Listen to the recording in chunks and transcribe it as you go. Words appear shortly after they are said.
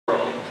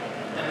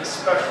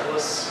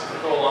specialists to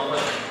go along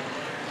with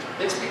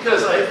it. It's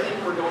because I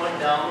think we're going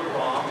down the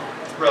wrong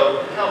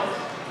road in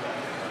health.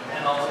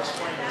 And I'll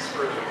explain this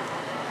further.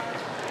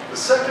 The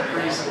second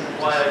reason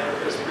why I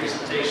put this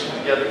presentation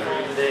together for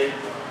you today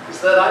is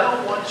that I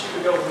don't want you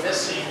to go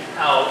missing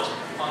out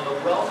on the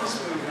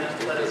wellness movement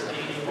that is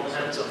gaining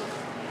momentum.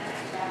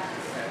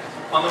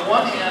 On the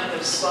one hand,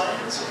 as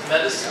science,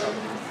 medicine,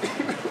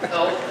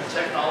 health, and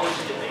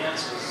technology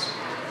advances,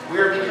 we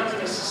are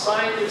becoming a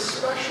society of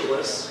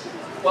specialists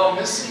while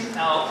missing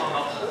out on the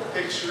whole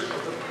picture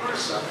of the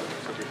person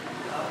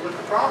with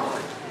the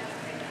problem.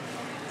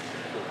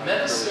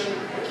 Medicine,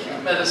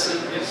 acute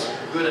medicine, is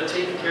good at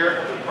taking care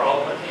of the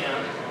problem at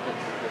hand,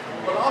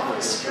 but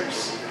often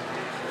skips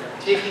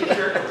taking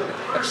care of the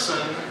person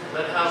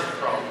that has the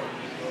problem.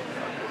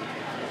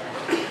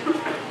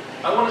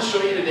 I want to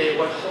show you today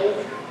what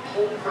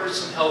whole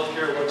person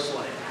healthcare looks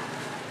like.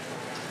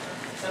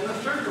 And the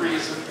third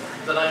reason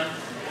that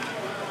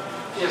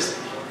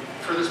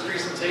for this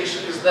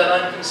presentation is that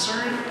I'm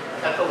concerned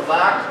at the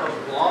lack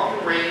of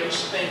long-range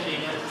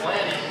thinking and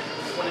planning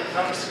when it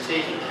comes to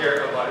taking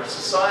care of our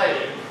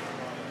society,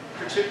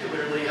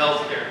 particularly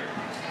healthcare.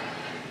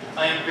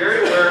 I am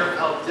very aware of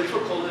how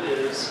difficult it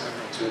is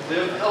to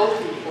live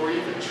healthy or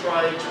even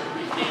try to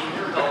regain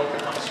your health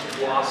once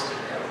you've lost it.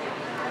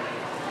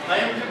 I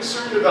am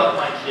concerned about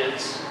my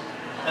kids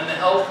and the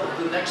health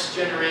of the next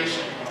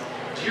generation.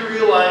 Do you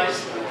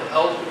realize that the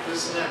health of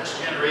this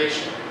next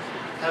generation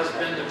has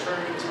been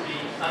determined to be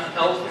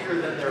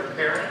unhealthier than their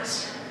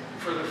parents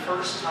for the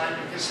first time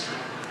in history?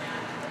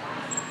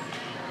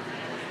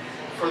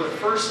 For the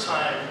first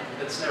time,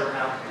 it's never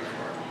happened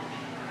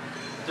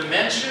before.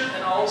 Dementia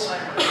and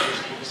Alzheimer's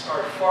disease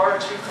are far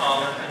too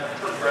common in a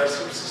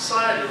progressive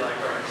society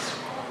like ours.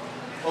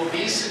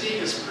 Obesity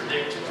is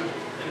predicted to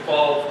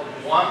involve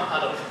 1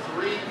 out of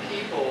 3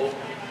 people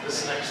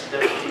this next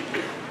decade.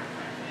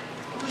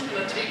 Who's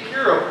going to take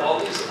care of all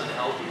these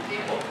unhealthy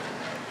people?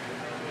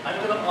 I'm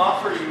going to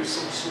offer you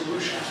some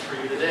solutions for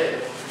you today.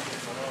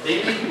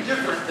 They may be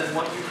different than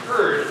what you've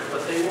heard,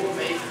 but they will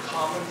make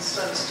common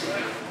sense to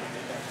you.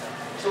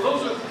 So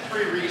those are the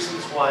 3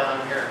 reasons why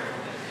I'm here.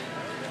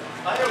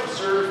 I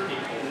observe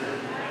people.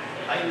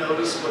 I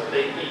notice what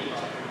they eat.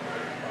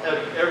 Have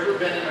you ever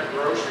been in a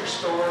grocery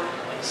store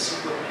and see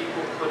what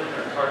people put in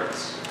their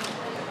carts?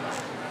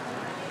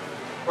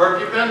 Or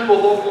have you been to a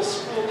local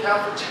school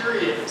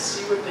cafeteria and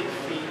see what they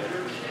feed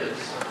their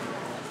kids?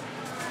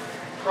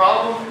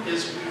 Problem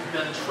is we've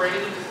been trained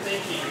into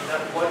thinking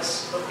that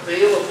what's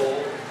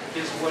available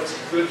is what's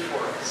good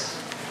for us.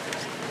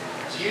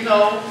 Do you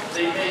know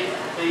they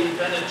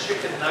invented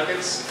chicken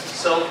nuggets to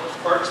sell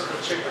parts of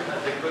the chicken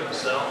that they couldn't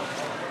sell?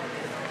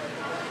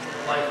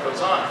 Life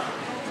goes on.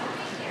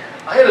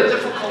 I had a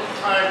difficult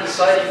time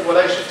deciding what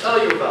I should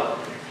tell you about.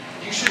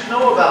 You should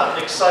know about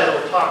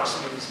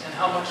excitotoxins and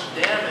how much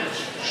damage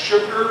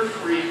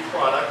sugar-free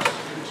products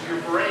do to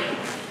your brain.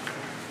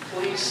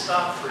 Please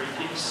stop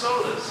drinking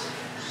sodas.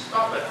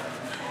 Stop it.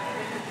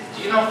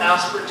 Do you know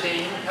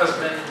aspartame has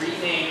been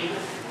renamed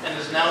and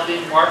is now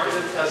being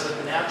marketed as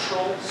a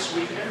natural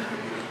sweetener?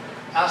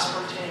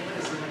 Aspartame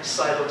is an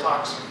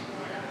excitotoxin.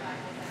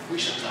 We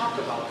should talk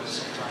about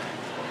this sometime.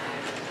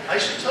 I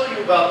should tell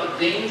you about the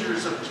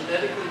dangers of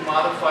genetically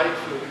modified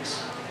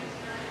foods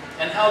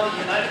and how the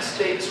United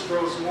States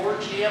grows more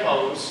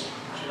GMOs,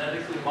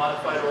 genetically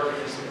modified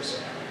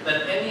organisms,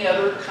 than any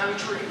other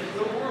country in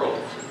the world,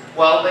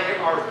 while they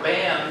are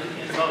banned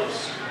in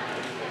most.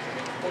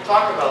 We'll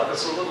talk about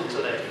this a little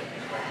today.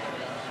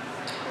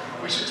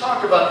 We should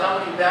talk about how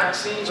many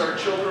vaccines our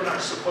children are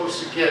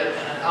supposed to get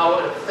and how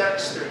it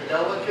affects their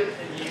delicate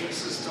immune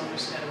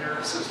systems and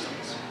nerve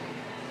systems.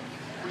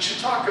 We should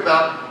talk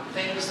about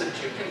things that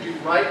you can do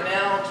right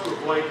now to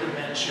avoid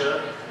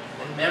dementia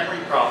and memory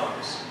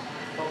problems,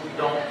 but we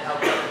don't have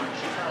that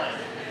much time.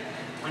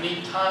 We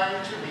need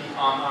time to be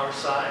on our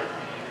side.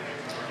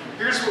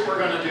 Here's what we're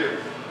going to do.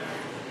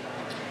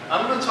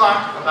 I'm going to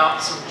talk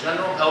about some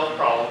general health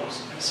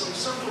problems and some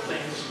simple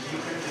things you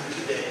can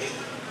do today.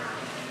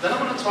 Then I'm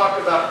going to talk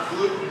about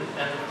gluten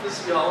and the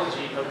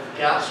physiology of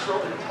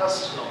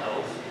gastrointestinal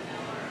health.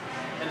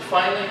 And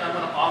finally, I'm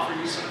going to offer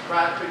you some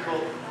practical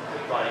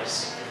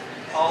advice,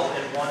 all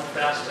in one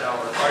fast hour.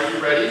 Are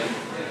you ready?